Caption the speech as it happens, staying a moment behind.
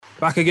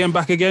Back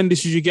again.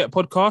 This is You Get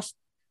Podcast,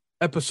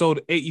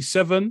 episode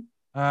 87.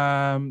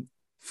 13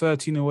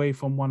 away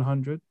from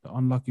 100, the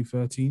unlucky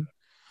 13.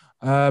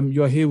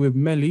 You're here with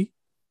Melly.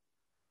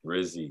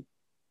 Rizzy.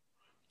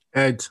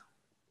 Ed.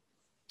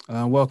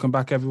 Welcome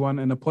back, everyone.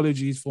 And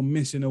apologies for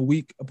missing a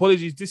week.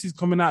 Apologies, this is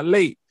coming out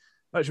late.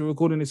 Actually,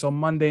 recording this on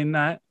Monday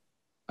night.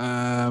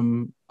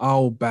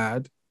 Our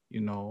bad.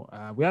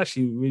 We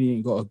actually really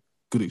ain't got a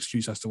good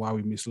excuse as to why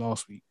we missed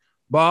last week.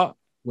 But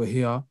we're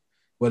here.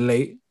 We're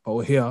late, but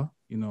we're here.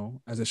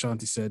 As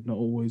Ashanti said, not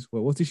always.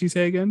 Wait, what did she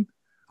say again?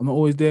 I'm not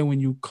always there when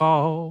you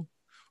call.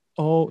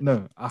 Oh,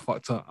 no, I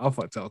fucked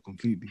up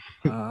completely.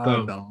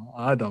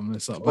 I don't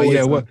mess up. But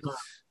yeah,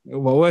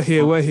 we're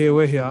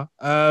here.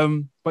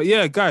 But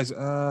yeah, guys,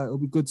 it'll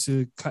be good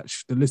to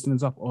catch the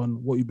listeners up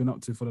on what you've been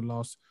up to for the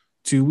last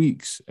 2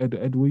 weeks. Ed,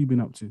 what have you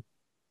been up to?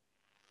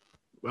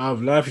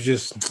 Life is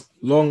just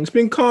long. It's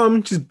been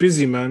calm, just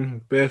busy,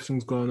 man. Bare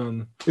things going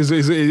on. Is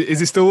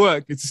it still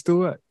work? Is it still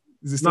work?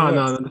 No, it's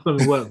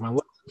not work, man.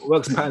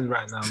 Work's pattern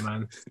right now,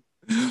 man.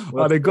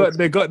 They got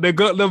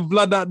the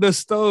blood out the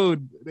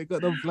stone. They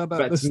got the blood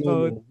out the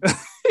stone.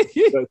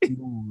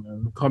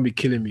 Man. Can't be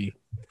killing me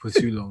for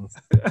too long.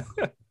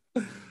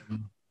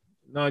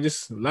 No,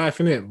 just life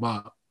in it,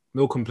 but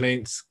no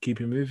complaints.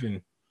 Keep it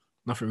moving.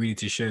 Nothing really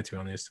to share, to be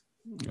honest.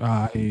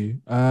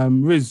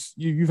 Riz,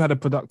 you've had a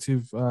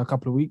productive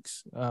couple of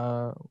weeks.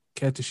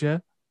 Care to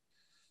share?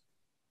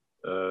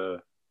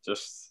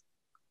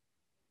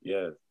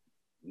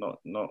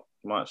 Not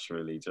much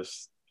really.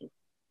 Just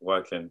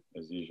working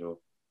as usual.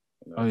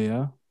 Oh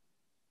yeah.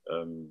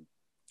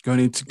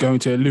 Going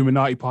to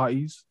Illuminati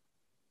parties.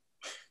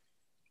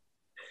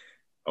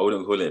 I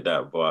wouldn't call it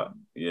that, but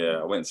yeah,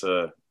 I went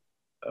to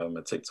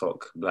a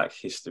TikTok Black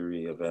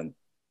History event.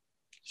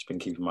 Just been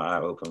keeping my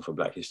eye open for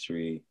Black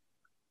History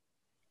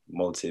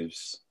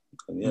motives,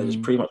 and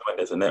just pretty much went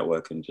there to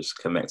network and just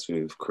connect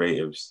with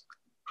creatives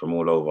from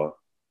all over.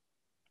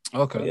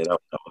 Okay. But yeah,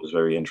 that was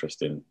very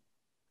interesting.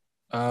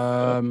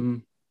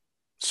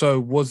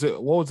 So what was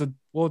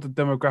the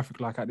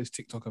demographic like at this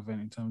TikTok event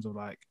in terms of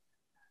like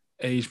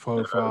age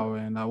profile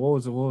and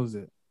what was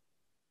it?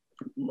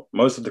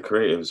 Most of the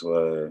creatives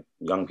were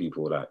young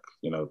people, like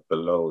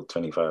below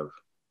 25.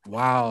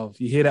 Wow,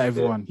 you hear that,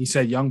 everyone? He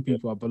said young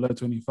people are below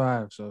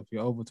 25. So if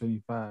you're over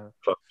 25,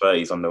 plus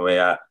 30s on the way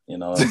out.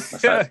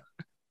 That's like,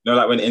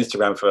 like when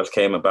Instagram first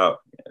came about,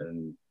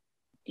 and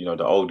the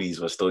oldies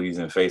were still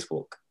using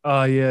Facebook.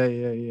 Oh yeah.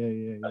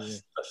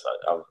 That's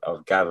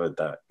I've gathered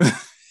that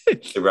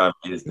Instagram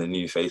is the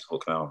new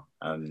Facebook now,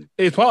 and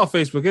it's part of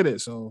Facebook, isn't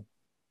it? So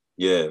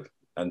yeah,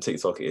 and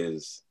TikTok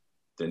is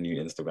the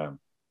new Instagram.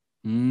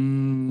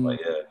 But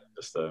yeah,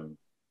 just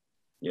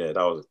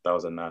that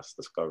was a nice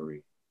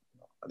discovery.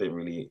 I didn't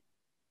really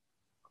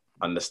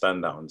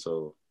understand that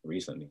until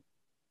recently.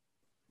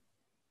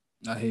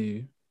 I hear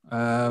you.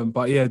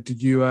 But yeah,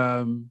 did you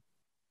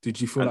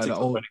feel like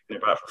TikTok has been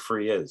about for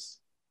 3 years?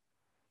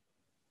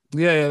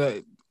 Yeah.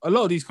 Like, a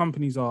lot of these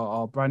companies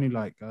are brand new.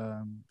 Like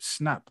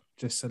Snap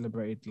just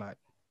celebrated like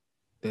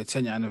their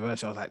 10-year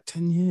anniversary. I was like,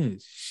 10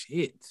 years,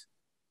 shit.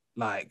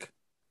 Like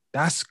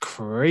that's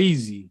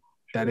crazy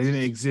that it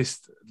didn't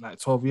exist like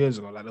 12 years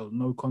ago. Like there was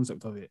no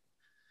concept of it.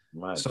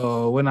 Right.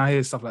 So when I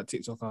hear stuff like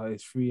TikTok,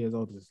 it's 3 years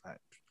old.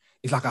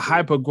 It's like a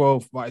hyper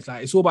growth, but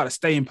it's all about the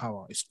staying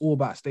power. It's all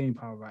about staying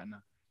power right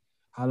now.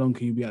 How long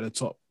can you be at the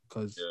top?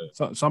 Because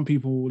some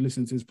people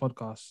listen to this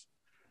podcast,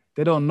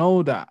 they don't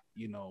know that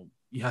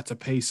you had to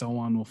pay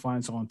someone or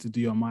find someone to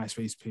do your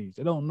MySpace page.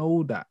 They don't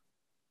know that.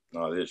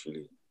 No,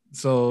 literally.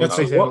 So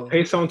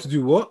pay someone to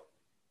do what?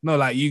 No,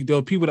 like there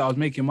were people that was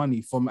making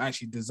money from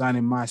actually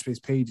designing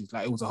MySpace pages.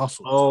 Like it was a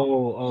hustle.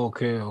 Oh,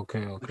 okay.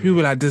 People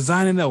were like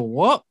designing their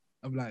what?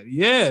 I'm like,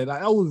 yeah,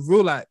 like that was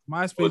real. Like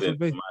MySpace was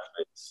based.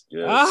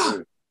 Yeah,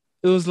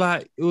 it was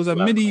a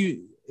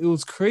mini. It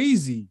was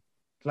crazy.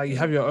 Like you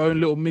have your own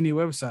little mini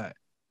website,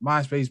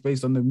 MySpace,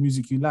 based on the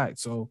music you like.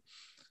 So,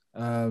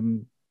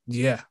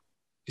 yeah,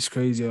 it's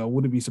crazy. I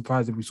wouldn't be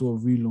surprised if we saw a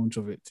relaunch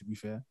of it. To be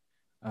fair,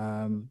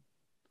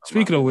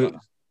 speaking of which,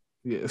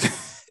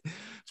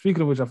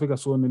 I think I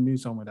saw in the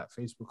news somewhere that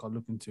Facebook are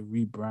looking to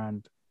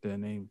rebrand their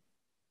name.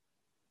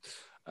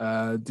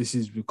 This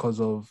is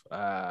because of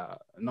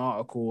an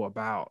article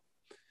about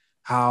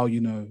how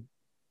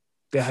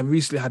they have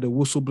recently had a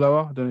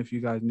whistleblower. I don't know if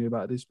you guys knew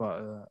about this, but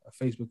a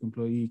Facebook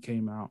employee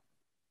came out.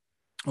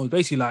 It was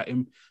basically like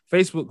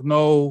Facebook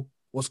know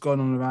what's going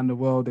on around the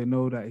world. They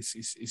know that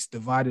it's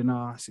dividing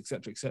us,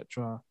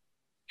 etc.,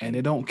 and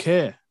they don't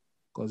care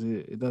because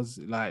it does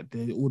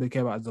all they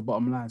care about is the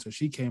bottom line. So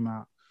she came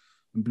out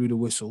and blew the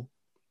whistle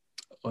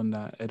on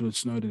that Edward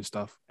Snowden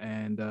stuff,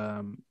 and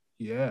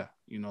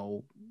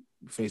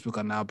Facebook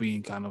are now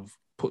being kind of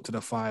put to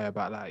the fire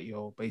about that.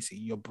 Basically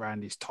your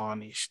brand is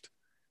tarnished.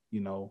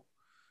 You're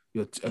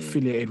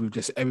affiliated with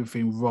just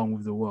everything wrong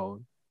with the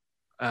world.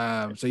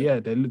 So yeah,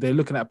 they're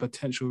looking at a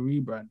potential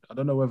rebrand. I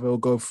don't know whether it'll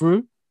go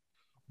through,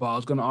 but I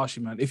was going to ask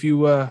you, man, if you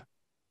were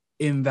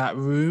in that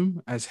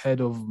room as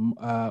head of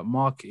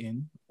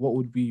marketing, what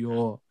would be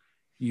your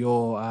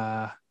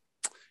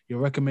Your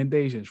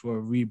recommendations for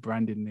a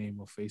rebranded name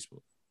of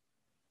Facebook.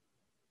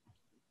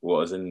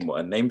 What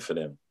a name for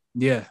them?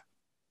 Yeah,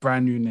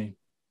 brand new name.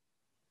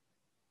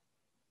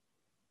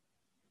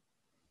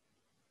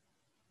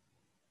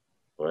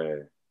 Boy.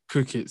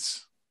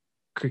 Crickets.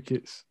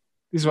 This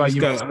is why This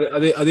you. guy,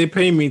 are they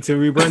paying me to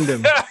rebrand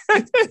them?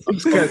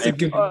 This guy's to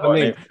give them a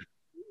name.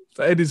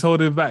 So Eddie's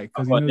holding back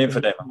I've because got a name for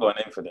them.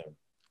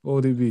 What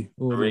would it be?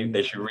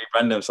 They should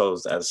rebrand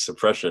themselves as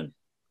Suppression.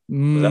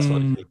 That's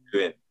what they're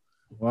doing.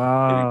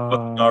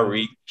 Wow. Our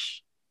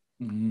reach.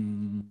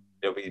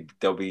 They'll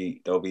be,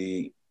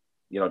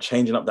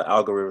 changing up the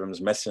algorithms,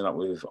 messing up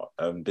with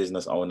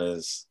business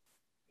owners'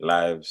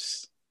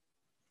 lives.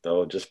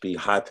 They'll just be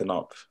hyping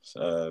up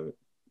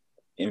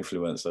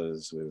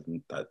influencers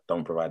that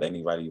don't provide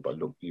any value but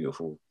look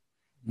beautiful.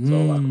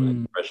 So I call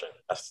it Suppression.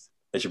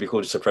 It should be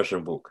called a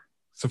Suppression book.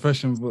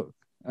 Suppression book.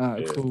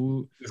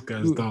 Cool. This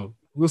guy's dumb.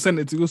 We'll send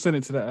it to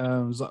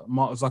that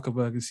Mark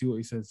Zuckerberg and see what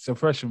he says.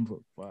 Suppression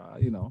book.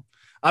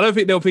 I don't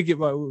think they'll pick it,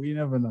 but you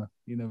never know.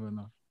 You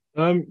man,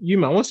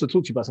 I want to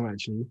talk to you about something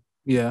actually.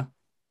 Yeah.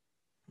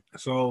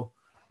 So,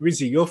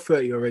 Rizzy, you're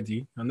 30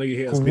 already. I know you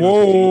hit us.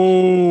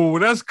 Whoa,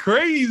 that's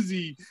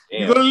crazy.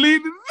 Yeah. You gonna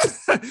lead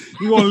with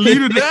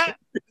that?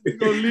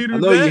 I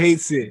know he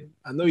hates it.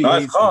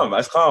 It's calm.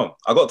 It's calm.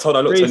 I got told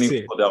I looked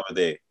 24 the other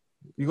day.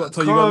 You got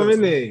told calm, you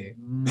got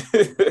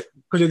innit?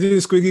 Because you're doing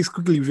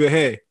squiggly with your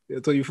hair.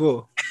 You're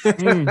 24. So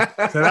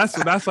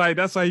that's why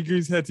he grew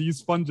his hair to use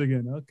sponge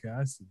again. Okay,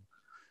 I see.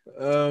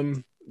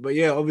 But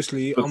yeah,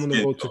 obviously I'm on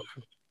the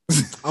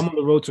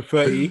road to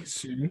 30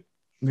 soon.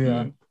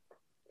 Yeah.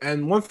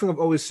 And one thing I've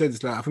always said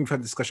is, like, I think we've had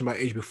a discussion about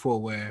age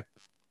before, where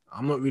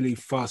I'm not really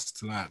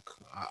fussed. Like,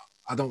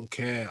 I don't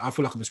care. I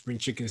feel like I'm a spring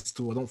chicken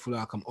still. I don't feel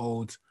like I'm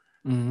old.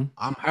 Mm-hmm.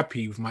 I'm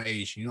happy with my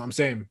age. You know what I'm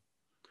saying?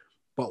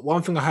 But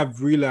one thing I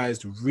have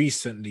realized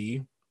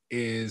recently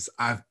is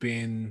I've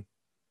been,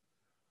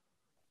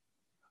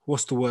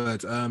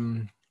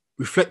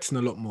 reflecting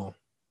a lot more.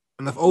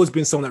 And I've always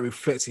been someone that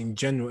reflects in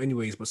general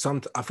anyways, but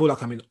I feel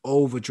like I'm in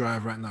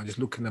overdrive right now, just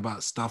looking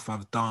about stuff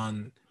I've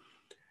done,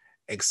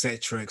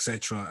 etc.,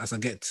 as I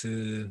get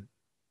to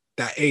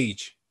that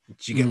age.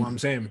 Do you get what I'm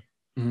saying?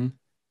 Mm-hmm.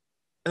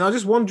 And I was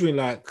just wondering,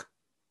 like,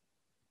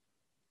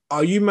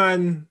 are you,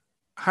 man,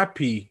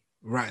 happy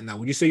right now?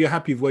 Would you say you're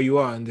happy with where you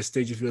are in the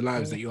stage of your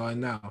lives that you are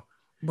in now?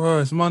 Bro,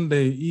 it's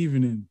Monday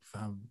evening,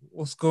 fam.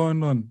 What's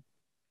going on?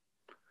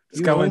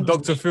 This guy went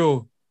Dr.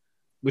 Phil.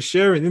 We're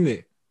sharing, isn't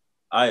it?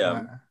 I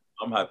am.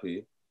 I'm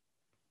happy.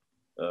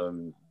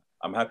 I'm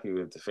happy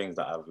with the things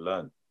that I've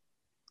learned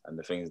and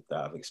the things that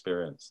I've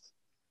experienced.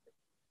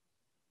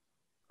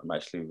 I'm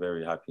actually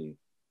very happy.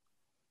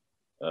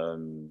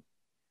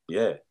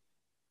 Yeah.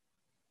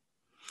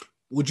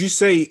 Would you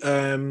say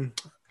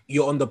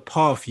you're on the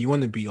path you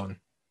want to be on?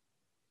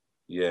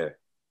 Yeah.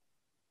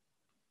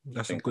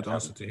 That's a good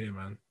answer to hear,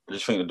 man. I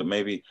just think that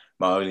maybe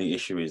my only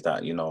issue is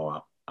that,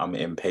 I'm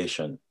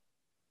impatient.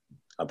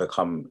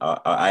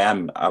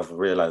 I've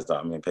realized that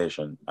I'm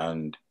impatient,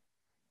 and,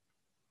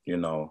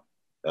 I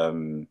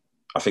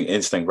think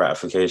instant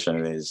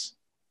gratification that's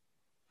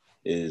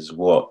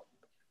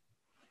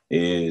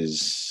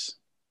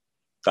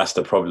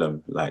the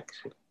problem. Like,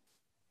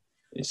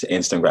 it's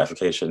instant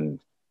gratification.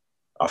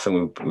 I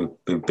think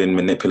we've been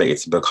manipulated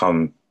to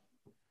become,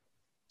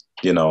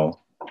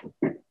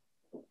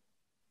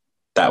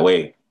 that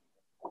way,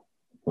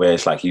 where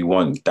it's like you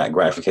want that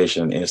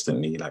gratification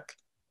instantly. Like,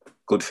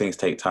 good things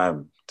take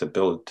time to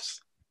build.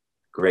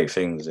 Great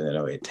things,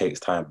 it takes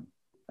time.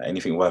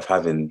 Anything worth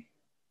having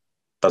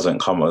doesn't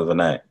come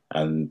overnight.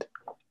 And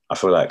I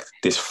feel like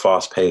this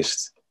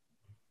fast-paced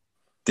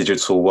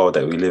digital world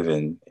that we live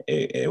in,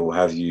 it will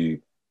have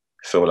you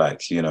feel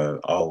like,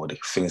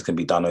 things can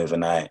be done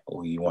overnight,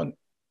 or you want,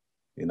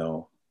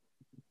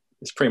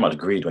 it's pretty much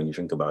greed when you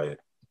think about it.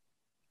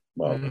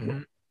 But at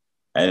the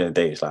end of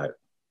the day, it's like,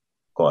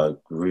 got a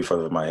roof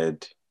over my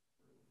head,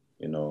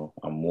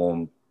 I'm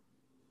warm,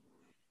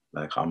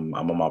 like I'm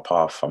on my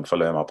path, I'm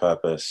following my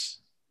purpose.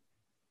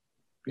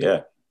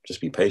 Yeah, just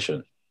be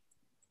patient.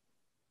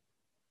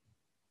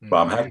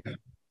 But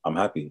I'm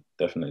happy,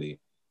 definitely.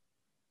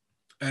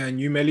 And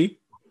you, Melly?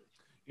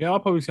 Yeah, I'll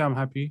probably say I'm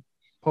happy.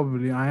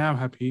 Probably I am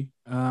happy.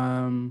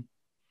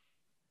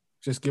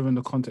 Just given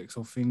the context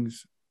of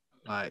things,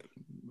 like,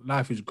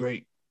 life is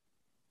great.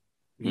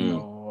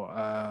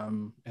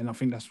 And I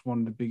think that's one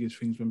of the biggest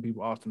things when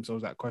people ask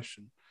themselves that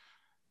question.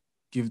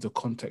 Give the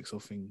context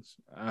of things,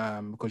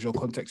 because your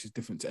context is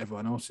different to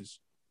everyone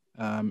else's.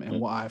 And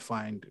what I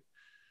find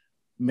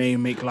may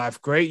make life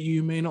great,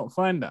 you may not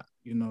find that,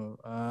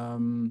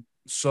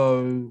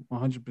 so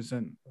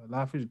 100%,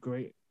 life is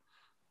great.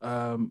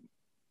 I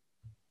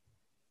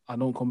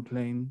don't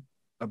complain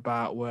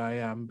about where I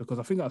am, because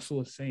I think I saw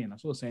a saying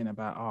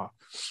about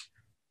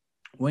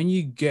when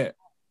you get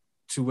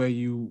to where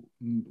you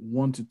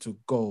wanted to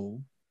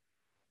go,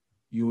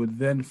 you would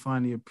then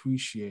finally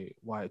appreciate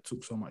why it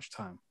took so much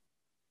time.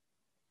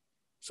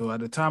 So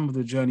at the time of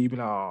the journey, you'd be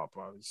like,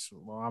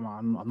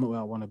 I'm not where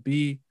I want to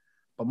be.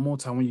 But more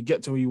time, when you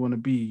get to where you want to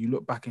be, you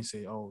look back and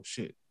say, oh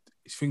shit,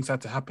 things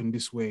had to happen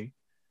this way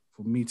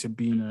for me to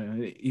be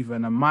in either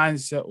in a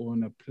mindset or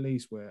in a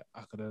place where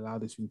I could allow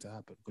this thing to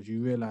happen. Because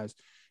you realize,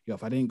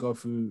 if I didn't go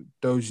through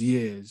those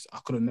years, I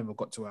could have never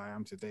got to where I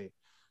am today.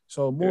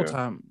 So more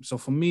time. So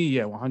for me,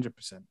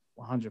 100%.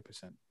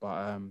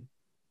 But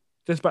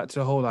just back to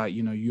the whole, like,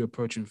 you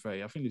approaching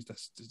 30, I think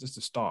that's just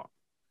the start.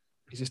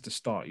 It's just the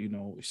start,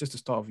 It's just the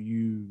start of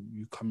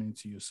you coming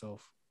into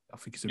yourself. I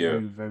think it's a very,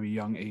 very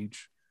young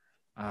age.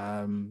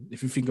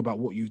 If you think about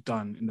what you've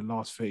done in the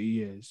last 30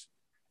 years,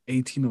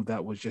 18 of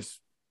that was just,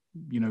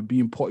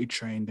 being potty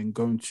trained and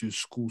going to a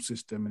school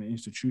system and an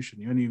institution.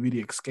 You only really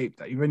escaped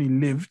that. You've only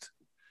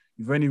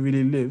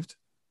really lived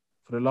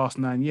for the last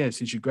 9 years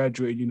since you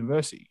graduated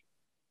university.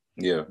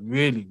 Yeah.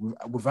 Really,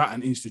 without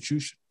an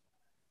institution.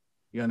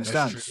 You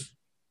understand?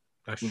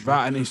 That's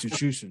without an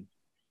institution.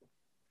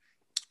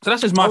 So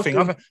that's just my thing.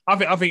 I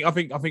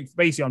think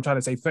basically I'm trying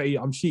to say 30,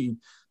 I'm cheating.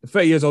 The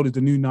 30 years old is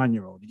the new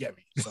 9-year-old. You get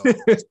me? So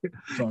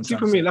see,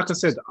 for me, like I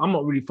said, I'm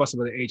not really fussed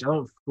about the age. I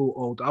don't feel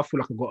old. I feel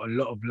like I've got a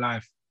lot of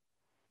life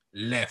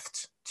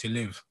left to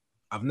live.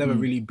 I've never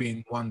really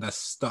been one that's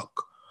stuck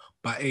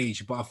by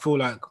age, but I feel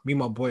like me and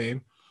my boy,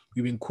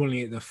 we've been calling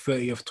it the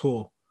 30th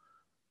tour.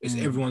 It's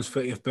everyone's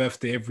 30th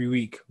birthday every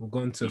week. We're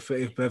going to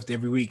 30th birthday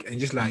every week, and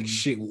just like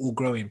shit, we're all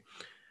growing.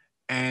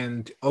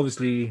 And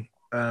obviously,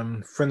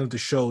 friend of the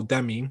show,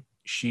 Dami,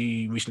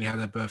 she recently had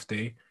her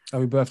birthday.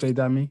 Happy birthday,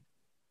 Dami.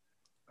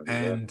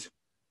 And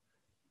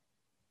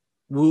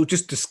we were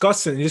just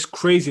discussing, it's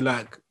crazy,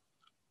 like,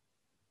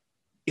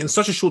 in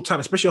such a short time,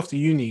 especially after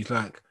uni,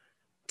 like,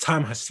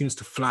 time seems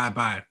to fly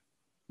by.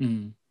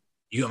 You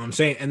know what I'm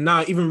saying? And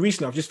now, even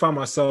recently, I've just found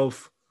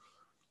myself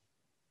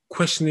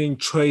questioning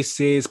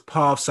choices,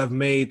 paths I've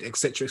made,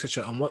 etc.,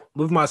 etc. And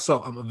with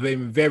myself, I'm very,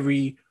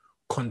 very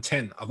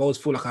content. I've always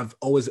feel like I've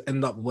always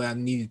ended up where I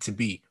needed to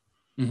be.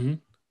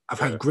 I've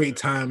had great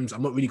times.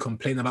 I'm not really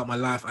complaining about my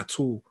life at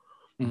all.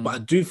 But I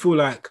do feel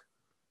like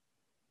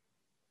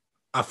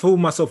I feel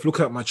myself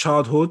looking at my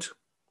childhood,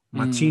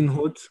 my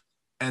teenhood,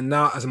 and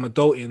now as I'm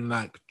adulting,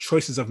 like,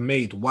 choices I've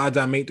made. Why did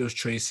I make those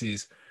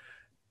choices?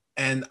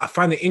 And I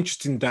find it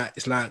interesting that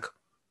it's like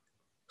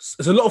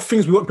there's a lot of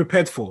things we weren't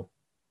prepared for.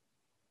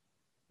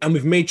 And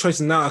we've made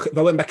choices now. If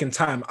I went back in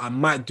time, I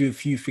might do a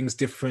few things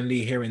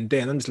differently here and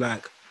there. And I'm just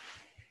like,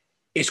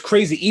 it's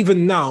crazy.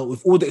 Even now,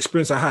 with all the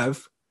experience I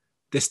have,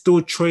 there's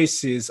still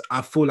choices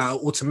I feel like are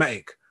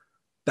automatic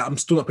that I'm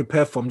still not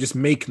prepared for. I'm just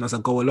making as I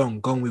go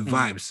along, going with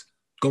vibes,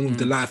 going with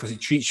the life as it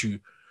treats you.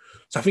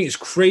 So I think it's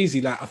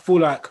crazy. Like, I feel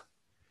like,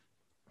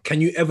 can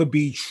you ever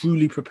be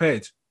truly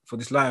prepared for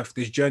this life,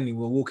 this journey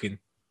we're walking?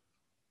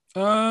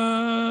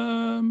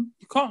 You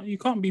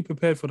can't be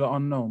prepared for the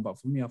unknown. But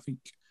for me, I think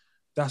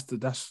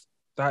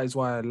that is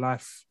why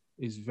life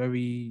is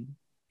very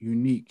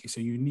unique. It's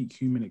a unique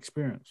human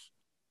experience,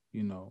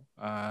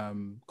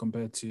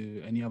 compared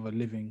to any other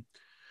living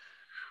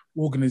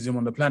organism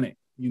on the planet.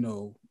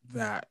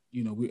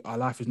 Our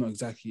life is not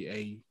exactly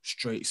a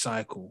straight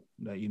cycle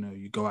that,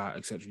 you go out,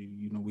 etc.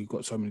 We've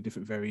got so many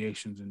different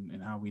variations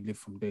in how we live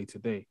from day to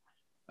day.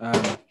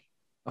 I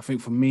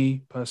think for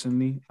me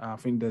personally, I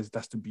think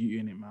that's the beauty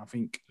in it, man. I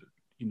think,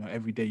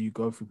 every day you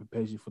go through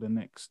prepares you for the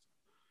next.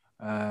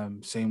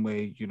 Same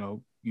way,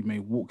 you may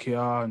walk here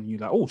and you're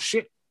like, oh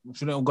shit, I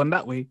shouldn't have gone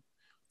that way.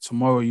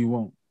 Tomorrow you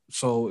won't.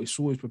 So it's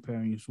always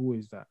preparing. It's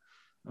always that.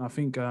 And I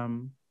think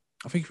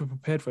if you're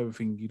prepared for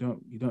everything, you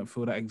don't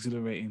feel that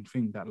exhilarating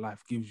thing that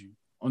life gives you.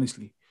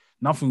 Honestly,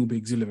 nothing will be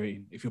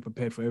exhilarating if you're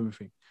prepared for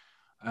everything.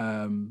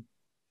 I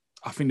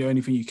think the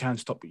only thing you can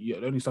stop, the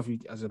only stuff you,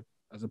 as a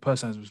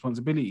person has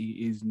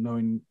responsibility, is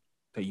knowing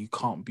that you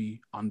can't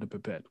be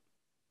underprepared.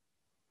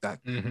 That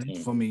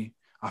for me,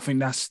 I think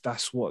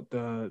that's what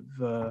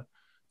the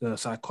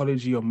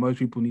psychology of most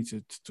people need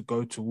to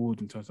go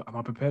towards in terms of, am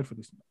I prepared for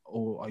this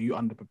or are you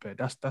underprepared?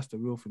 That's the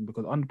real thing,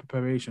 because under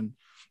preparation,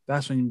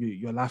 that's when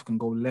your life can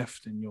go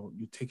left and you're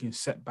taking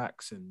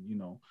setbacks and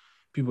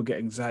people get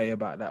anxiety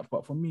about that.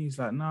 But for me, it's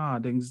like, nah,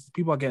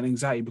 people are getting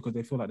anxiety because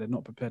they feel like they're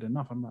not prepared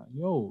enough. I'm like,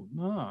 yo,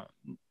 nah,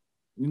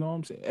 you know what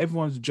I'm saying?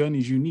 Everyone's journey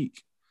is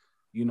unique.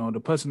 The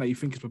person that you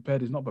think is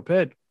prepared is not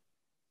prepared.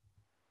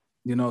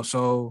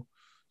 So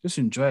just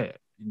enjoy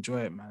it,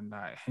 man.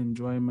 Like,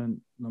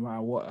 enjoyment, no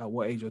matter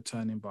what age you're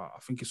turning. But I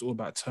think it's all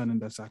about turning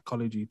the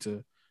psychology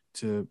to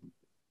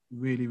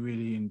really,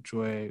 really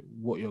enjoy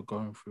what you're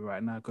going through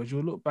right now. Because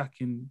you'll look back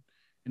in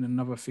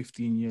another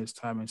 15 years'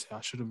 time and say,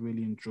 I should have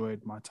really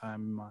enjoyed my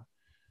time in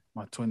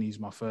my 20s,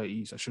 my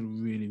 30s. I should have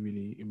really,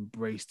 really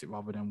embraced it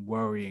rather than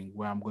worrying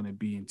where I'm going to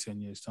be in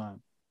 10 years'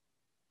 time.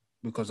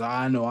 Because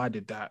I know I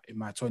did that in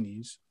my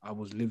 20s. I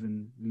was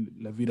living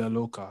la vida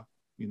loca.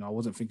 I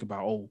wasn't thinking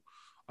about,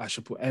 I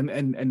should put,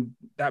 and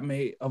that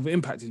may have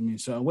impacted me in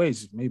certain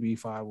ways. Maybe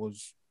if I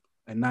was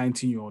a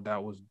 19-year-old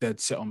that was dead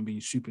set on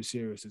being super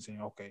serious and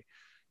saying, okay,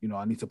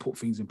 I need to put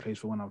things in place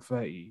for when I'm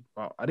 30.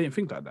 But I didn't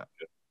think like that.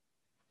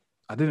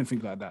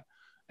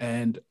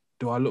 And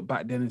do I look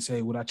back then and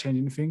say, would I change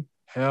anything?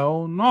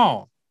 Hell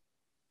no.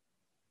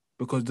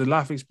 Because the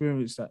life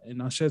experience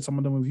and I shared some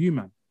of them with you,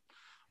 man.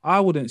 I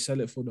wouldn't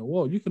sell it for the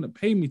world. You couldn't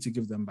pay me to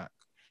give them back.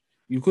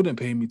 You couldn't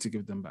pay me to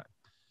give them back.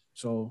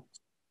 So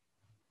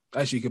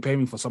actually, you could pay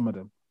me for some of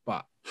them.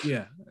 But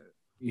yeah,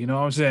 you know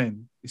what I'm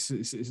saying?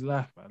 It's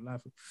life, man.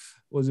 Life.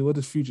 What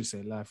does Future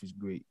say? Life is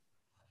great.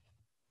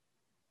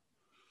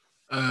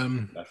 I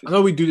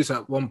know we do this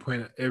at one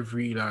point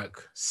every like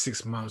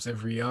 6 months,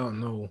 every year. I don't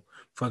know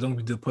if I don't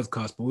do the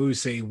podcast, but we always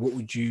say, what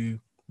would you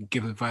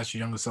give advice to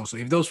your younger self? So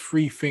if those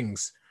 3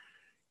 things,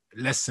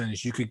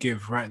 lessons you could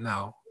give right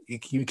now,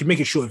 you can make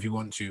it short if you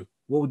want to.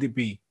 What would it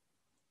be?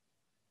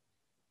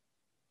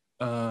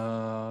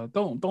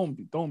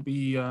 Don't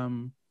be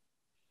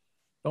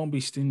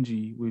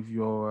stingy with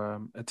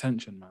your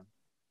attention, man.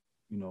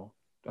 You know,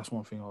 that's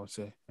one thing I would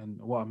say.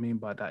 And what I mean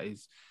by that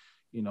is,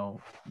 you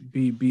know,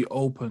 be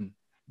open.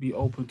 Be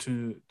open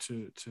to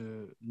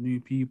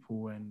new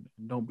people, and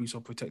don't be so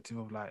protective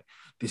of like,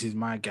 this is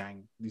my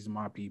gang, these are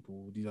my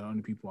people, these are the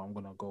only people I'm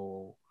gonna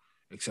go,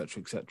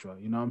 etc. etc.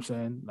 You know what I'm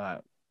saying?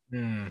 Like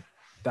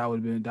that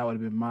would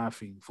have been my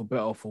thing, for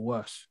better or for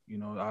worse. You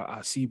know,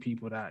 I see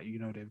people that, you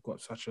know, they've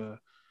got such a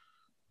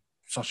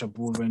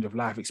broad range of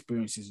life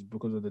experiences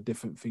because of the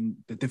different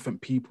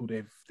people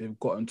they've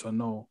gotten to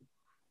know.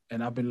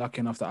 And I've been lucky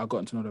enough that I've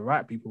gotten to know the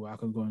right people where I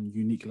can go on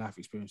unique life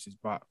experiences.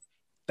 But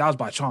that was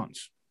by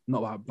chance,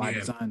 not by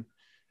design.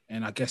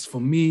 And I guess for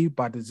me,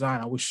 by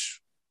design, I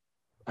wish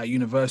at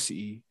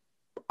university,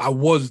 I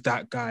was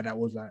that guy that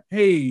was like,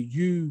 hey,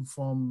 you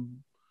from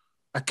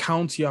a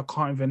county I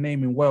can't even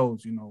name in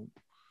Wales, you know,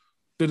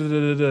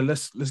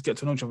 let's get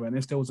to know each other. And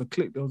if there was a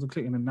click,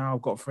 and then now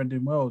I've got a friend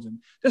in Wales and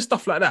just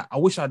stuff like that. I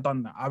wish I'd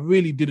done that. I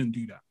really didn't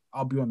do that.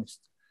 I'll be honest.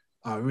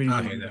 I really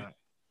didn't do that.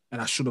 And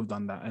I should have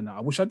done that. And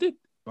I wish I did.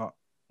 But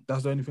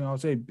that's the only thing I'll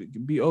say.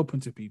 Be open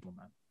to people,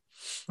 man.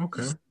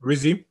 Okay.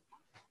 Rizzy,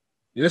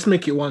 let's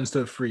make it 1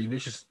 instead of 3.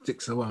 Let's just stick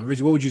to 1.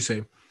 Rizzy, what would you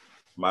say?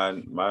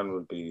 Mine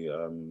would be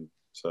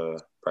to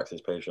practice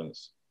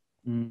patience.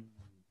 I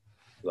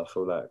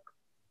feel like,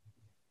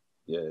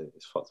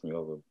 it's fucked me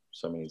over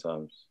so many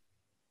times.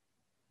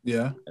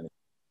 Yeah. And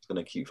it's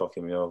going to keep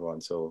fucking me over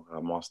until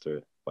I master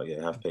it. But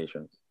have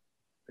patience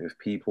with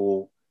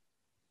people,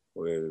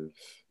 with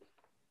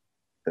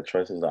the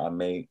choices that I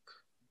make,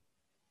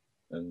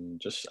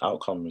 and just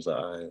outcomes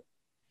that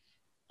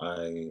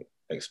I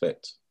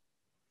expect.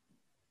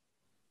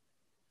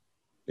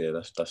 Yeah,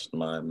 that's that's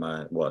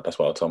what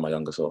I'll tell my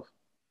younger self.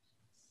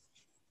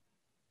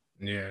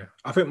 Yeah.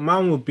 I think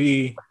mine would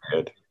be,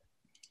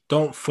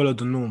 don't follow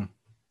the norm.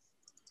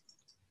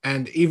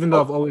 And even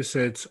though I've always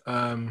said,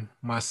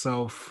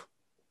 myself,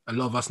 a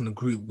lot of us in the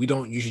group, we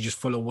don't usually just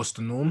follow what's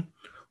the norm.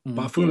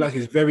 But I feel like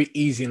it's very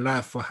easy in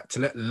life to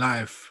let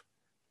life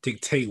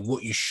dictate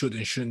what you should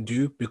and shouldn't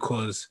do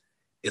because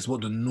it's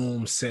what the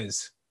norm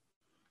says.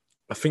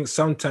 I think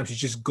sometimes you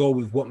just go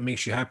with what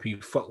makes you happy.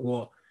 Fuck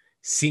what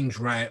seems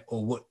right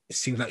or what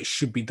seems like it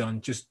should be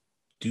done. Just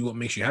do what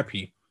makes you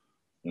happy.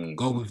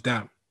 Go with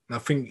that. And I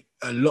think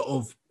a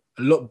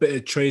lot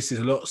better choices,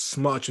 a lot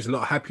smarter choices, a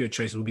lot happier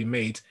choices will be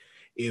made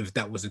if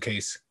that was the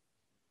case.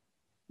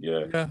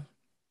 Yeah,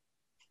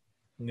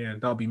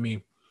 that'll be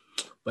me.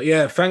 But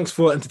thanks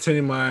for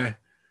entertaining my,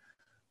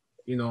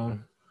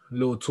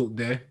 little talk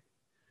there.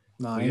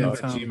 No,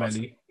 anytime.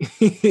 Mally.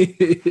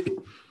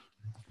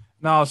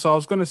 No, so I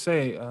was gonna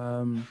say,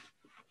 I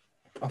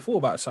thought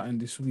about something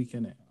this week,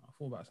 innit?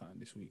 Right.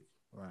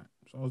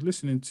 So I was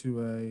listening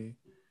to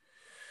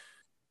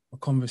a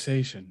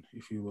conversation,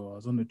 if you will. I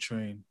was on the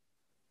train,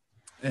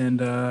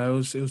 and it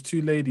was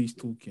 2 ladies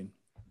talking.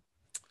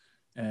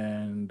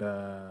 And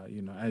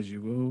as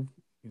you will,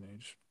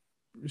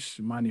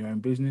 just mind your own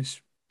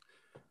business.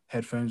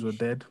 Headphones were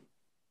dead,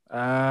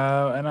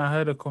 and I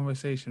heard a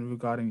conversation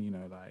regarding,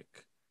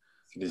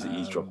 There's an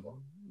eavesdropper.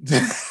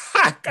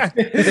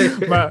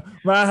 I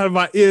had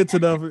my ear to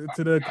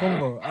the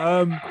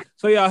convo.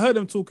 So I heard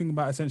them talking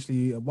about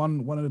essentially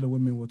one of the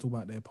women were talking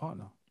about their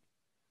partner,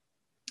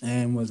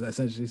 and was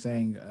essentially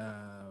saying,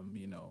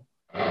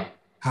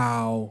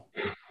 how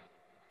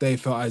they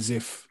felt as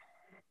if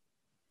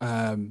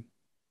the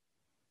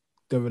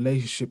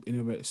relationship in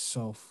and of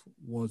itself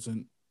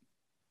wasn't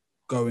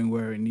going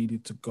where it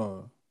needed to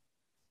go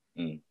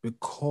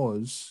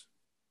because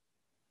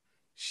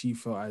she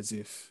felt as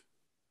if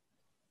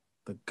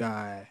the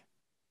guy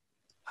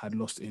had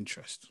lost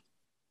interest.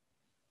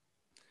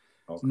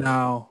 Okay.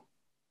 Now,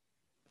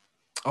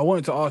 I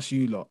wanted to ask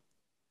you lot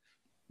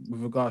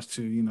with regards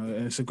to,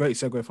 and it's a great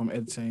segue from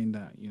Ed saying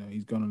that,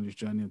 he's gone on this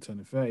journey and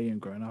turning 30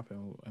 and growing up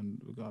and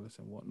regardless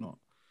and whatnot.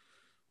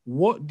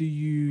 What do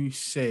you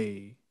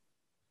say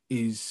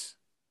is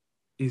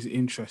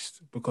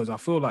interest? Because I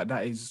feel like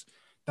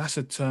that's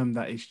a term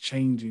that is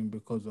changing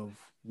because of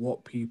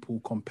what people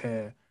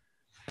compare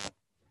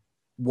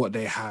what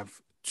they have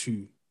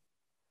to.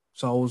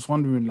 So I was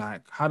wondering,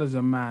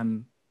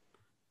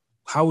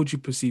 how would you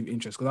perceive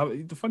interest?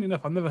 Because funny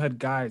enough, I've never heard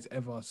guys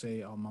ever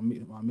say, "Oh,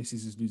 my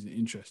missus is losing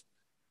interest."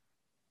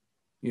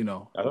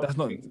 That's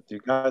not. Do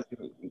guys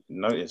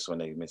notice when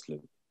they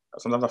mislead?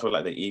 Sometimes I feel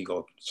like the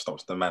ego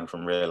stops the man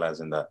from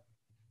realizing that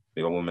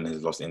the woman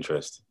has lost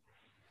interest.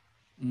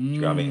 Do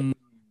you know what I mean?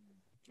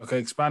 Okay,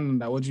 expand on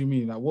that. What do you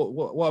mean? Like,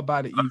 what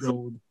about the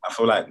ego? I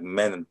feel like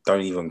men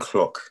don't even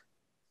clock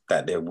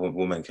that their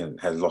woman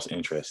has lost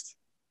interest.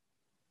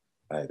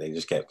 Like they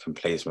just get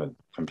complacent,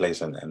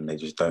 and they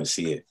just don't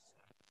see it.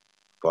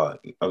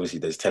 But obviously,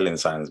 there's telling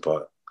signs.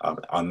 But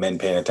are men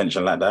paying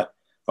attention like that?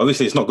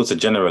 Obviously, it's not good to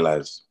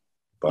generalize,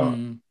 but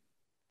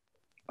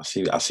I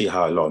see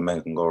how a lot of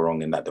men can go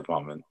wrong in that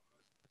department.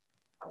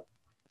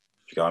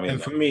 You know what I mean?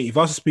 And for me, if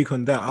I was to speak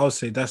on that, I would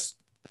say that's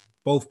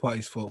both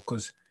parties' fault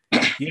because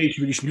you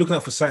should be looking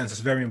out for signs.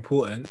 That's very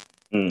important.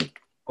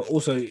 But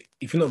also,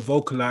 if you're not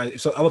vocalizing,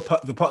 if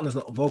the partner's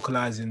not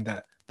vocalizing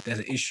that there's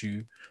an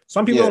issue,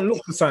 some people don't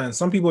look for signs.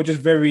 Some people are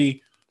just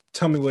very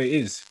tell me what it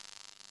is.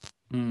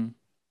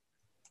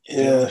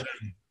 Yeah,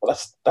 well,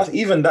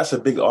 that's a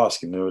big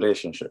ask in a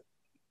relationship.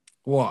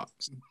 What?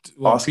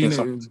 Asking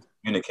someone to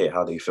communicate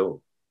how they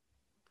feel.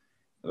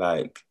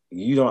 Like,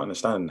 you don't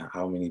understand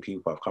how many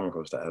people I've come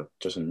across that are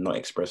just not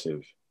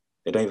expressive.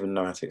 They don't even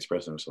know how to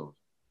express themselves.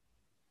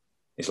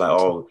 It's like,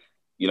 oh,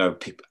 you know,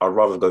 I'd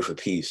rather go for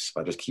peace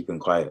by just keeping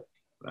quiet.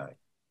 Like,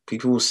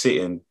 people will sit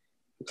in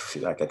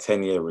like a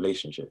 10-year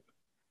relationship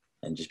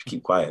and just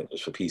keep quiet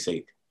just for peace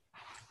sake.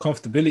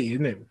 Comfortability,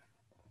 isn't it?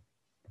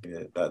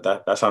 Yeah,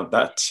 that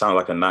sounds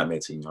like a nightmare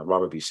to me. I'd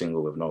rather be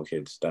single with no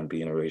kids than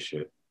be in a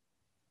relationship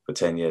for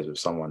 10 years with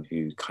someone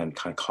who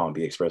can't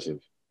be expressive.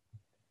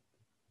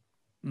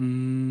 You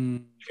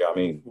know what I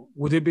mean?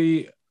 Would it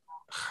be?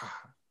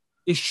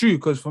 It's true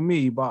because for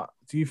me, but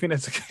do you think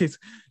that's the case?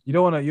 You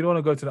don't want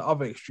to go to the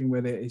other extreme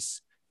where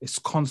it's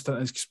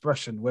constant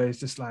expression, where it's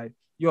just like,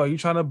 yo, are you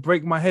trying to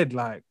break my head?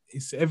 Like,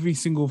 it's every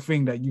single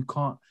thing that you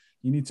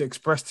need to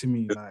express to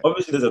me. Like,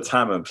 obviously, there's a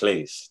time and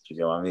place. Do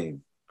you know what I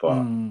mean? But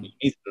you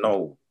need to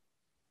know.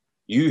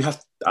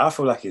 I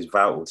feel like it's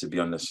vital to be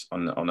on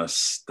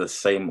the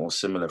same or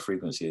similar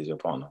frequency as your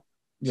partner.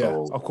 Yeah,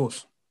 so of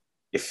course.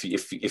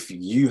 If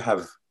you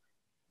have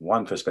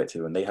one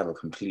perspective and they have a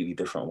completely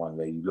different one,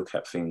 where you look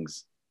at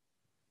things,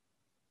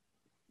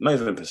 not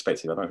even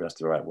perspective, I don't think that's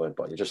the right word,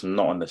 but you're just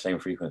not on the same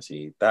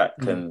frequency, that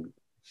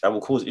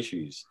will cause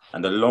issues.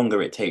 And the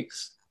longer it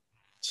takes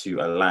to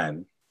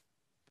align,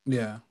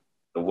 the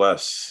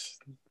worse.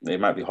 It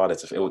might be harder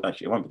to. It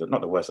won't be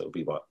not the worst it will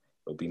be, but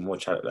it'll be more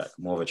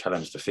of a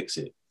challenge to fix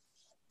it.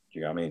 Do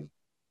you know what I mean?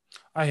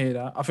 I hear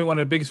that. I think one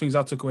of the biggest things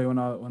I took away when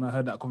I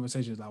heard that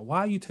conversation is like, why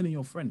are you telling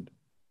your friend?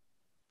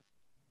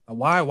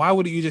 Like, why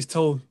wouldn't you just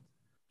tell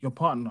your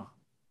partner?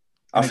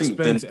 I think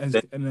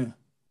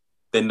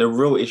then the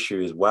real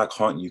issue is, why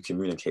can't you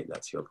communicate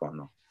that to your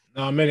partner?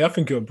 No, man, I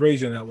think you're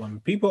brazen on that one.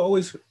 People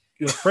always,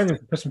 your friend is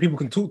the person people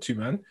can talk to,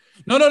 man.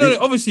 No,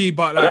 obviously,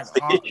 but like, that's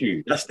the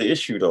issue. That's the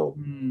issue, though.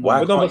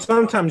 But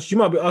sometimes you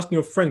might be asking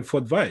your friend for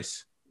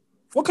advice.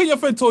 What can your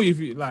friend tell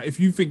you if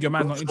you think your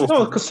man's not interested?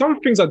 No, because some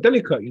things are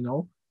delicate, you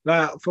know.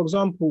 Like, for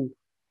example,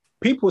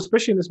 people,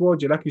 especially in this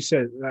world, like you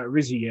said, like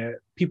Rizzy,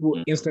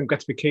 people, instant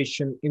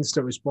gratification,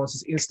 instant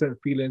responses, instant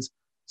feelings.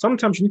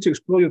 Sometimes you need to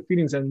explore your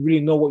feelings and really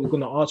know what you're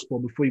going to ask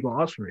for before you're going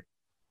to ask for it.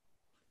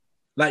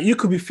 Like, you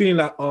could be feeling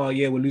like, oh,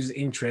 yeah, we're losing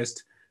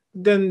interest.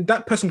 Then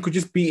that person could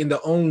just be in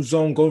their own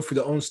zone, going through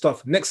their own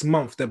stuff. Next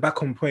month, they're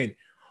back on point.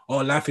 Oh,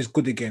 life is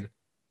good again.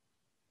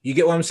 You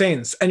get what I'm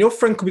saying? And your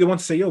friend could be the one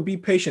to say, yo, be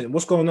patient.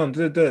 What's going on?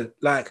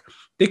 Like,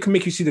 they can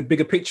make you see the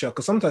bigger picture,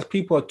 because sometimes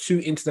people are too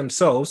into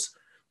themselves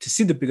to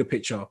see the bigger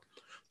picture.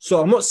 So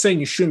I'm not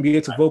saying you shouldn't be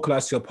able to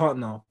vocalize to your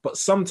partner, but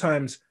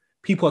sometimes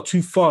people are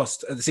too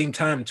fast at the same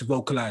time to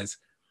vocalize.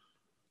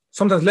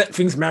 Sometimes let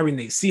things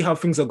marinate, see how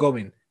things are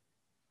going.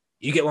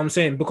 You get what I'm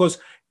saying? Because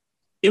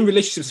in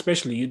relationships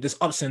especially, there's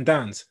ups and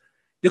downs.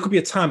 There could be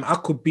a time I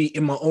could be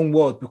in my own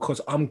world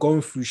because I'm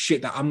going through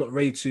shit that I'm not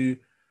ready to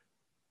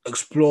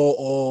explore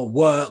or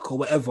work or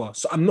whatever.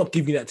 So I'm not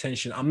giving that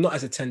attention. I'm not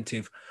as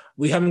attentive.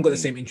 We haven't got the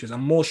same interests.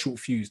 I'm more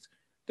short-fused.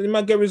 Then it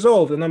might get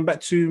resolved and I'm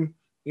back to,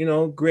 you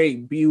know,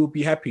 great,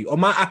 be happy. Or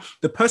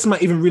the person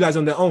might even realize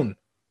on their own.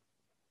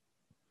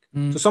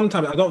 So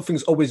sometimes I don't think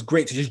it's always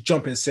great to just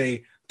jump and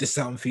say, this is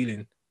how I'm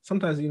feeling.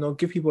 Sometimes, you know,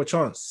 give people a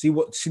chance, see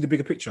the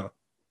bigger picture.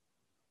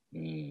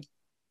 I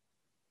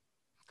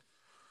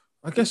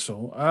guess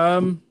so.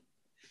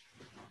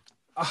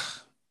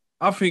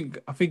 I think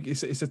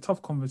it's a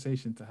tough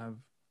conversation to have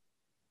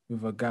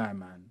with a guy,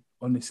 man.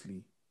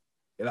 Honestly,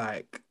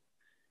 like,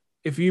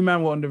 if you,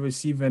 man, were on the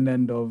receiving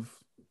end of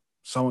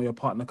your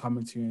partner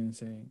coming to you and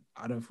saying,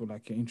 I don't feel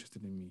like you're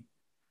interested in me,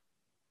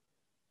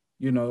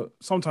 you know,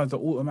 sometimes the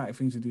automatic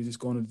thing to do is just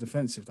go on the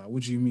defensive. Like,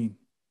 what do you mean?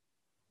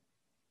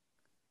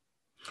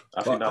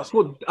 I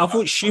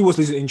thought she was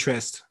losing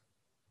interest.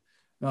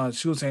 No,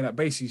 she was saying that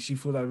basically she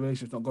feels that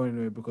relationship's not going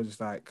anywhere because it's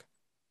like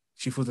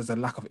she feels there's a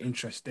lack of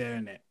interest there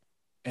in it.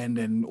 And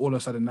then all of a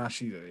sudden now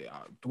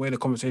the way the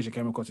conversation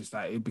came across is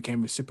that it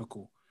became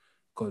reciprocal.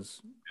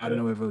 Because I don't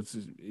know if it's,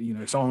 you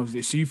know, so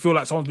you feel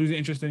like someone's losing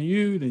interest in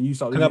you, then you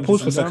start. Can I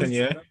pause for a second?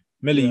 Yeah,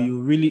 Melly, you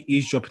really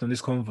eavesdropping on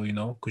this convo, you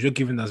know, because you're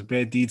giving us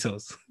bare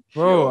details.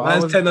 Bro,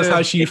 man's telling us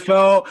how she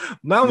felt.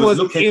 Man was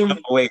looking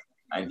away,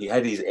 and he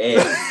had his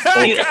air.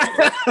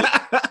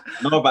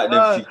 Know about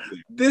them.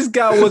 This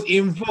guy was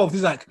involved.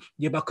 He's like,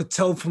 yeah, but I could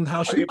tell from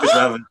how she.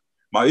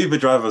 My Uber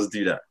drivers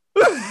do that.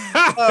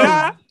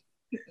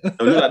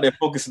 They look like they're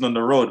focusing on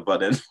the road, but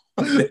then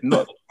they're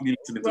not really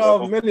listening to Bro,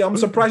 the Melly, I'm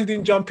surprised you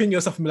didn't jump in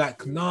yourself and be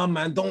like, nah,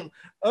 man, don't.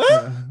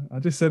 I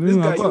just said, This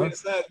I guy, you got,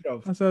 inside,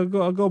 bro. I said, I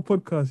got a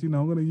podcast.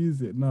 I'm gonna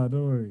use it. Nah,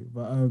 don't worry.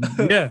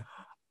 But yeah,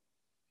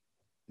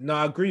 No,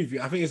 I agree with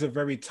you. I think it's a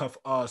very tough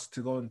ask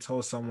to go and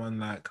tell someone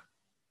like,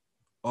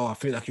 oh, I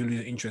feel like you're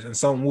losing interest, and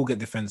someone will get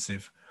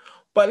defensive.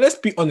 But let's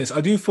be honest.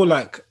 I do feel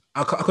like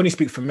I can only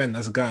speak for men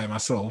as a guy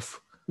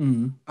myself.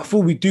 I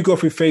feel we do go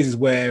through phases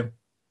where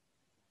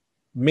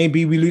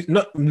maybe we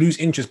not lose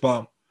interest,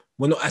 but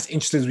we're not as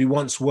interested as we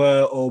once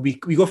were, or we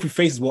go through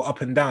phases where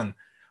up and down.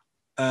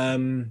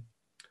 And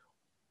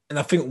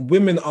I think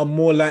women are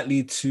more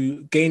likely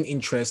to gain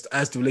interest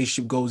as the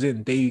relationship goes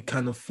in. They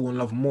kind of fall in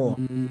love more.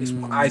 It's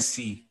what I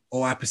see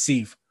or I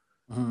perceive.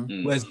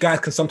 Whereas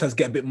guys can sometimes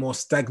get a bit more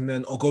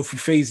stagnant or go through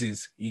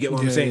phases. You get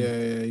what I'm saying?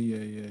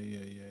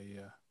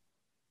 Yeah.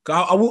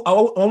 I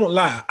won't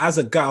lie. As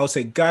a guy, I'll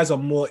say guys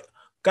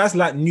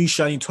like new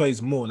shiny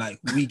toys more. Like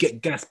we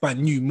get gassed by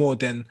new more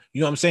than, you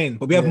know what I'm saying?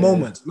 But we have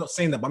moments. I'm not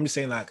saying that, but I'm just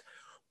saying like,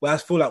 where I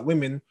feel like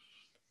women,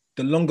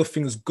 the longer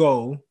things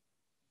go,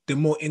 the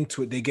more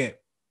into it they get.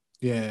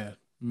 Yeah.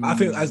 I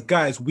think as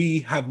guys, we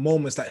have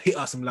moments that hit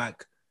us and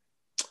like,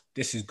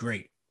 this is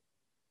great.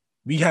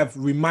 We have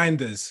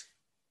reminders,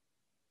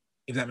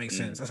 if that makes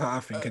sense. That's how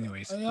I think,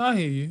 anyways. I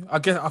hear you.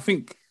 I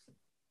think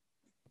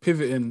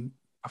pivoting,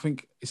 I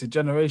think it's a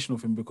generational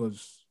thing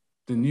because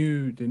the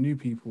new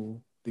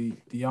people, the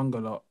younger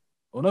lot,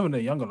 or not even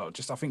the younger lot,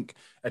 just I think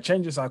a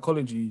change in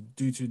psychology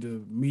due to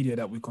the media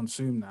that we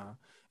consume now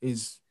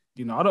is,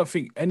 I don't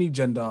think any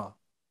gender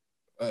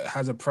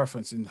has a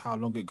preference in how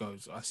long it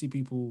goes. I see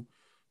people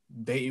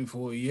dating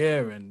for a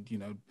year and,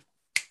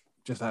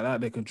 just like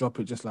that, they can drop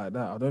it just like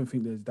that. I don't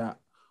think there's that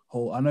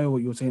whole, I know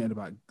what you're saying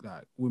about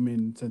like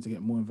women tend to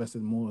get more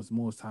invested more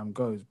as time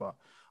goes, but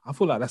I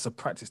feel like that's a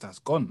practice that's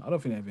gone. I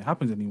don't think that even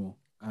happens anymore.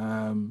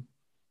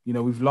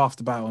 We've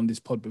laughed about it on this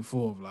pod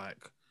before of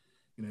like,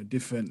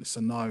 different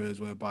scenarios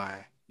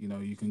whereby,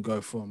 you can go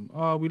from,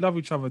 oh, we love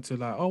each other to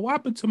like, oh, what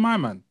happened to my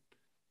man?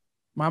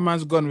 My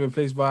man's gone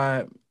replaced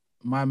by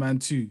my man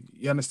too.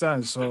 You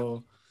understand?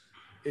 So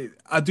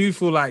I do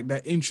feel like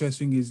that interest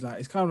thing is like,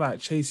 it's kind of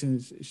like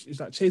it's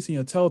like chasing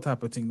your tail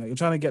type of thing. Like you're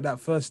trying to get that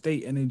first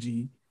date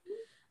energy.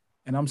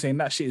 And I'm saying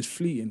that shit is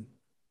fleeting.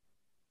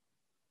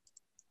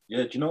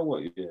 Yeah, do you know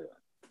what? Yeah,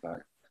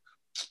 like,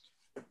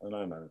 I don't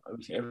know, man.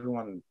 Obviously,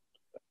 everyone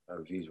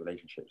views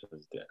relationships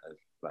as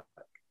like,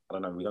 I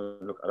don't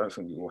know. I don't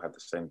think we all have the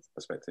same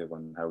perspective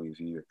on how we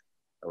view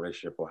a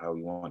relationship or how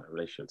we want a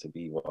relationship to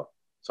be. What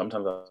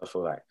sometimes I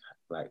feel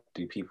like,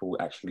 do people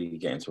actually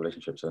get into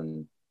relationships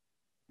and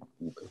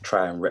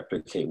try and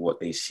replicate what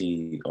they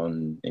see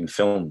in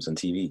films and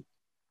TV?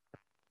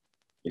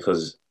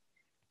 Because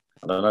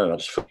I don't know. I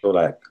just feel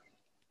like,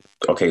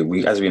 okay,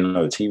 as we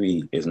know,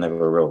 TV is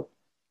never real,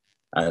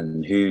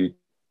 and who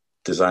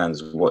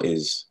designs what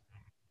is,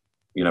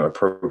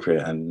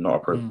 appropriate and not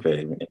appropriate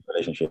in a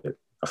relationship?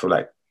 I feel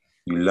like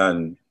you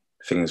learn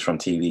things from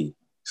TV.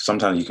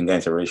 Sometimes you can get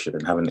into a relationship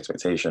and have an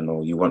expectation,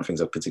 or you want things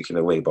a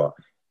particular way, but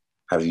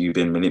have you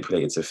been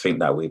manipulated to think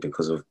that way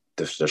because of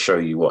the show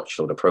you watch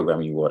or the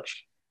program you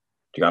watch?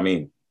 Do you know what I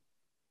mean?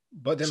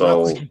 But then my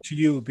question to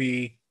you would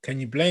be, can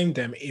you blame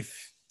them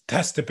if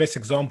that's the best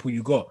example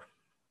you got?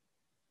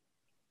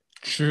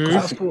 True.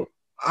 If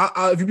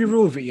you be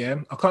real with it,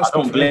 yeah, I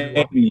don't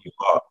blame you,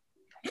 but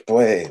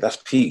boy, that's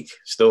peak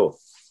still.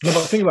 No,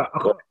 but think about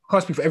it, I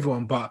can't speak for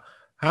everyone, but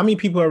how many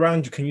people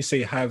around you can you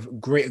say have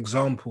great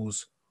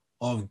examples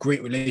of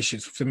great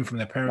relationships from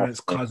their parents,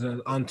 cousins,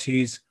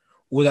 aunties,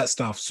 all that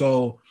stuff?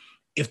 So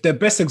if their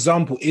best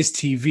example is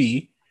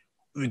TV,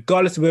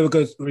 regardless of where it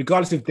goes,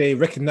 regardless if they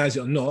recognize it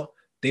or not,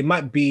 they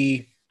might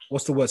be,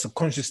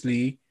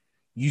 subconsciously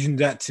using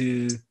that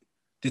to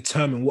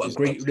determine what a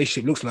great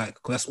relationship looks like,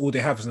 because that's all they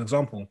have as an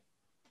example.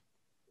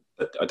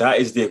 That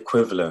is the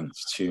equivalent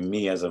to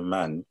me as a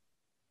man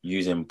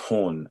using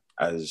porn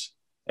as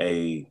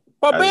a...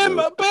 But bare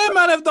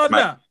man have done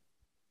that.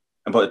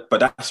 But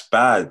that's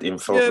bad in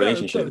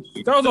relationships.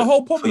 That was a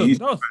whole problem. Do you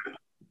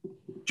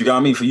get what I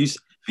mean? For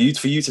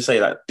you to say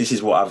that this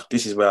is where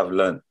I've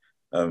learned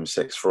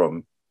sex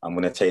from, I'm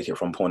gonna take it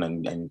from porn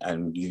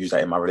and use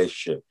that in my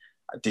relationship.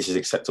 This is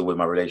acceptable in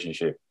my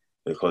relationship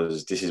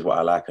because this is what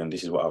I like and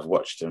this is what I've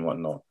watched and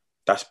whatnot.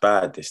 That's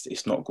bad.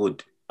 It's not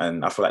good.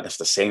 And I feel like that's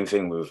the same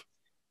thing with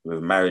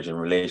marriage and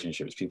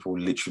relationships. People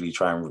literally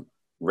try and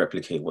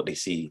replicate what they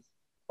see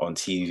on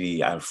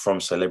TV and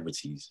from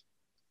celebrities.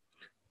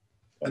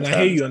 And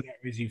I hear you on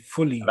that, Rizzy,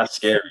 fully. And that's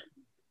scary.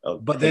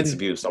 But then,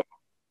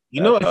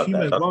 you know,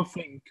 one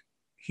thing,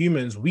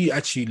 humans, we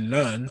actually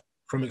learn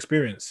from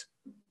experience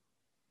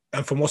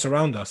and from what's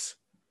around us.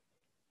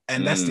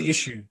 And that's the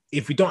issue.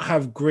 If we don't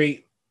have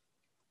great,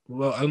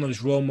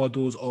 just role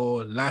models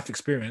or life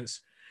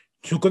experience,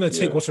 you're going to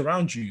take what's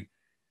around you.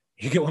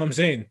 You get what I'm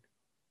saying?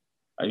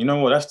 You know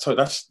what? That's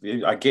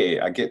I get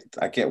it.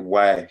 I get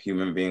why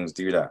human beings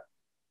do that.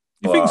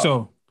 You think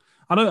so?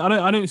 I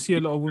don't see a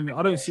lot of women.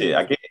 I don't see it.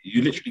 I get it.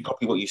 You literally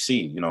copy what you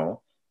see,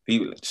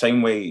 People,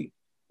 same way,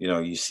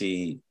 you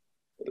see,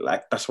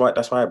 like that's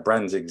why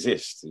brands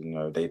exist.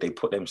 They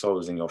put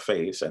themselves in your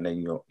face, and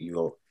then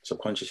you're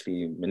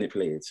subconsciously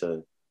manipulated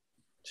to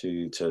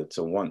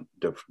want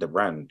the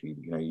brand.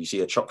 You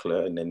see a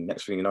chocolate, and then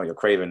next thing you know, you're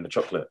craving the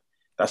chocolate.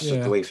 That's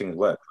just the way things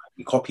work.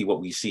 We copy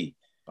what we see.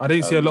 I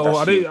didn't see a lot of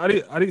I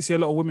didn't see a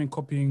lot of women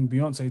copying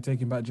Beyonce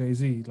taking back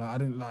Jay-Z. Like I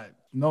didn't like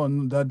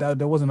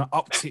there wasn't an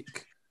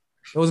uptick.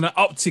 There wasn't an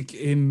uptick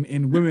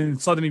in women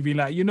suddenly being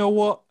like, you know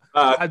what?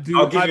 I'll give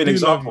you an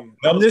example.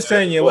 I'm just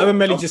saying, whatever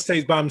Melly just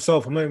says by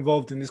himself, I'm not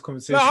involved in this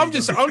conversation. No, I'm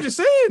just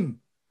saying.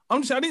 I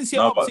didn't see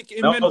an uptick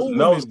in men or women.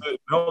 Males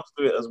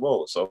do it as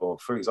well. So,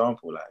 for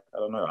example, like I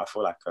don't know, I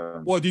feel like.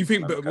 What do you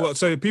think?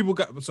 So people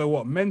got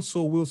what? Men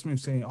saw Will Smith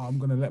saying, "Oh, I'm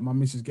gonna let my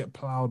missus get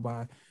plowed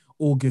by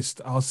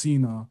August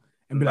Alsina,"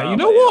 and be like, you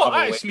know what?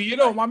 Actually,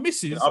 my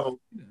missus.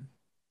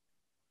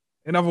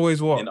 In other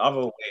ways, what? In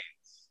other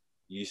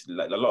ways,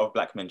 like a lot of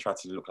black men try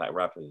to look like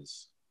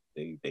rappers.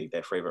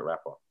 Their favorite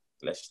rapper.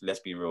 Let's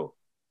be real.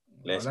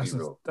 Let's be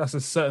real. That's a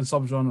certain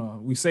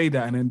subgenre. We say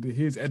that, and then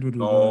here's Edward.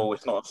 No,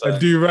 it's not a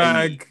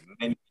do-rag,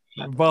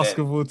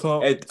 basketball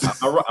top. Am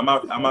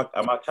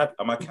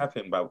I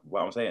capping by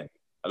what I'm saying?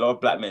 A lot of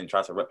black men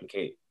try to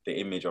replicate the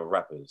image of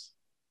rappers.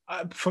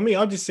 For me,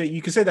 I'll just say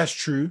you can say that's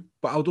true,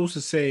 but I would also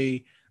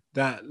say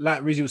that,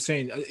 like Rizzy was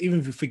saying, even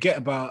if you forget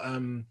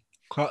about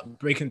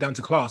breaking down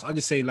to class, I'll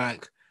just say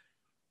like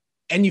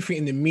anything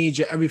in the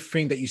media,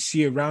 everything that you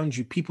see around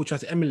you, people try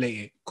to emulate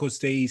it because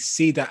they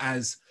see that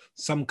as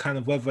some kind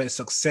of, whether it's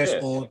success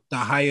or the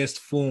highest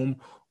form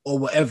or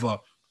whatever.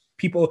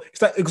 People,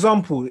 it's like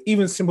example,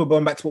 even simple,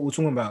 going back to what we're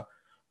talking about.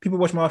 People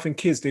watch My Wife and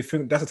Kids, they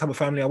think that's the type of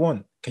family I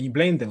want. Can you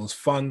blame them? It was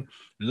fun,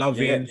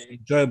 loving,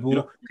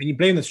 enjoyable. Can you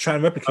blame them to try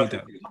and replicate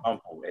that?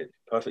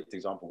 Perfect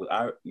example.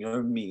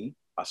 Me,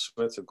 I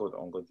swear to God,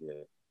 on God,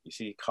 you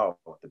see Carl,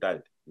 the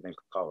dad, his name's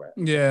Carl, right?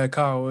 Yeah,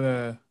 Carl,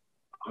 yeah.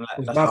 I'm like,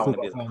 that's how I want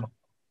to be.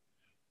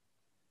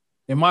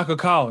 Yeah, Michael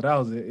Carl, that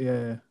was it,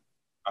 yeah.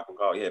 Michael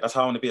Carl, yeah, that's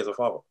how I want to be as a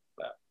father.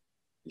 Like,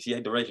 you see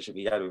the relationship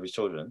he had with his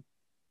children,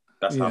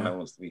 that's how man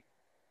wants to be.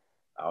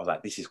 I was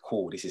like, this is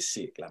cool, this is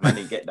sick. Like, man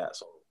didn't get that,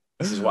 so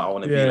this is what I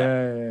want to be like. You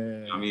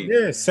know what I mean?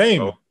 Yeah, same.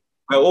 So,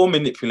 we're all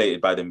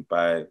manipulated by them,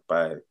 by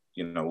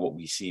what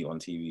we see on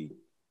TV.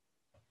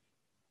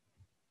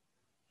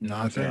 No,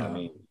 I think what I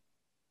mean?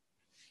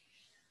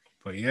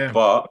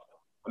 But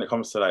when it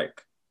comes to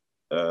like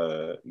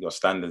your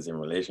standards in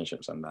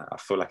relationships and that, I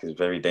feel like it's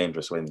very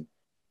dangerous when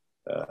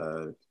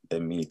the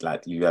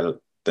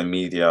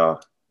media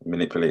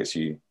manipulates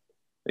you.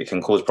 It can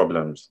cause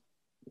problems.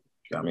 You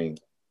know what I mean?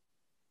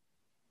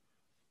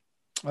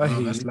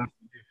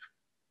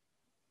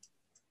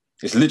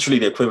 It's literally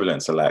the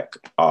equivalent to like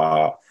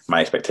my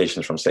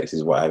expectations from sex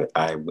is what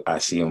I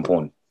see in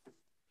porn.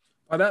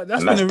 But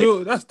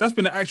that's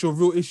been an actual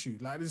real issue.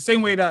 Like the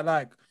same way that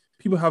like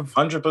people have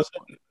 100%.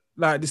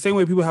 Like the same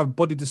way people have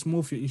body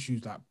dysmorphia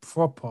issues, like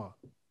proper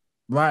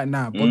right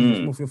now, body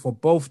dysmorphia for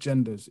both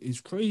genders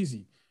is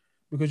crazy.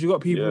 Because you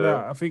got people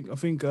that I think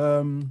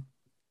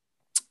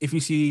if you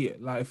see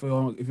like if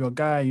you're a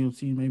guy, you'll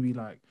see maybe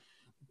like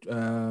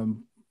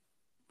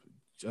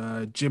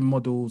gym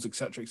models,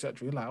 etc.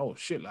 You're like, oh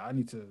shit, like I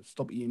need to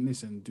stop eating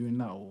this and doing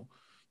that, or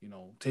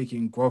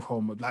taking growth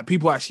hormone. Like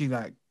people actually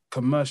like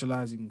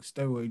commercializing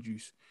steroid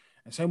use.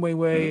 And same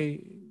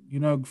way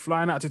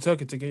flying out to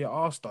Turkey to get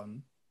your ass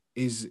done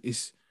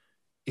is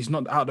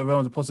not out of the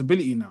realm of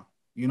possibility now.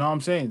 You know what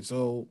I'm saying?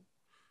 So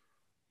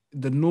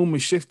the norm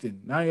is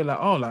shifting. Now you're like,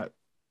 oh, like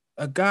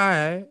a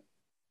guy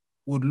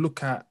would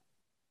look at,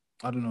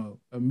 I don't know,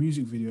 a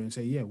music video and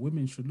say, yeah,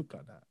 women should look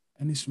like that.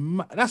 And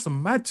that's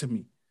mad to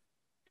me.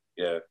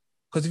 Yeah.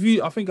 Because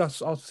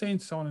I was saying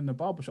to someone in the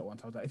barbershop one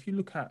time, I was like, if you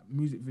look at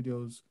music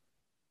videos,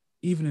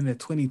 even in the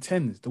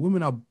 2010s, the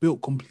women are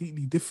built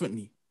completely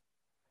differently.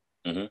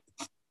 Mm-hmm.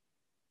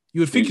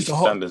 You would think it's a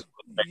hot...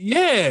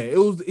 Yeah,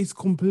 it's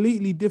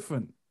completely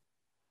different.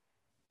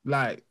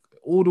 Like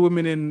all the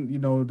women in,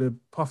 the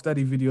Puff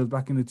Daddy videos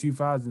back in the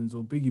 2000s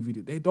or Biggie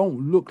videos, they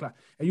don't look like...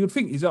 And you would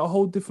think, is that a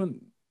whole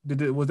different...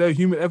 Was there a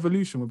human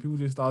evolution when people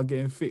just started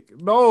getting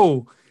thick?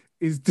 No,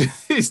 it's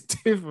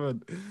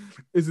different.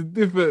 It's a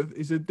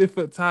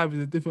different time,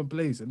 it's a different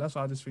place. And that's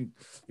why I just think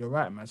you're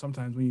right, man.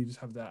 Sometimes when you just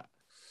have that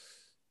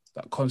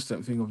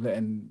constant thing of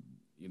letting,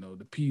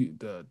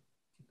 the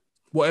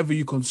whatever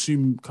you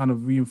consume kind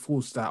of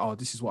reinforce that, oh,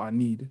 this is what I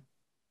need,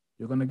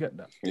 you're going to get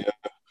that. Yeah.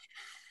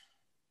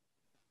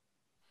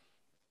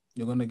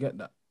 You're going to get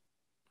that.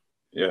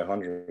 Yeah,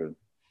 100.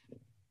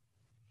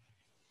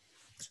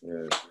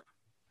 Yeah.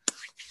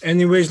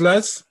 Anyways,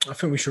 lads, I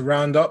think we should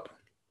round up.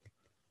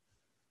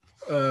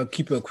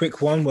 Keep it a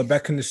quick one. We're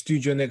back in the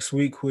studio next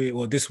week,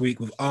 this week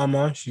with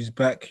Arma. She's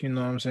back, you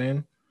know what I'm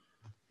saying?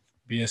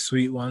 Be a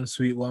sweet one,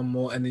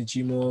 more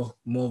energy, more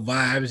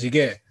vibes, you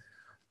get.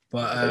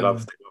 But I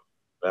love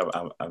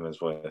Emma's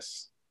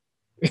voice.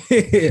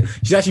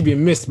 She's actually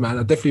been missed, man.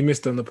 I definitely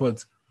missed her on the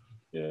pod.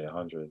 Yeah,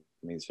 100.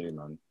 Me too,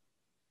 man.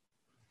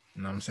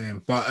 You know what I'm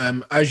saying?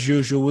 But as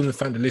usual, we want to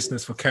thank the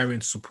listeners for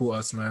carrying to support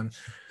us, man.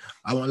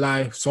 I won't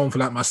lie, someone for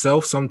like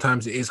myself,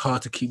 sometimes it is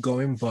hard to keep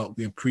going, but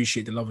we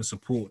appreciate the love and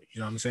support.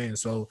 You know what I'm saying?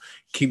 So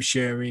keep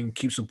sharing,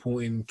 keep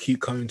supporting, keep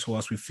coming to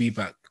us with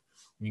feedback.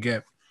 You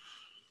get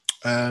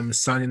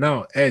signing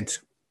out. Ed.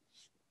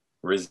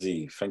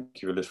 Rizzy,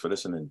 thank you for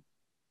listening.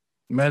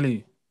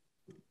 Melly.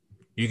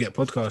 You get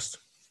podcast.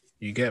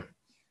 You get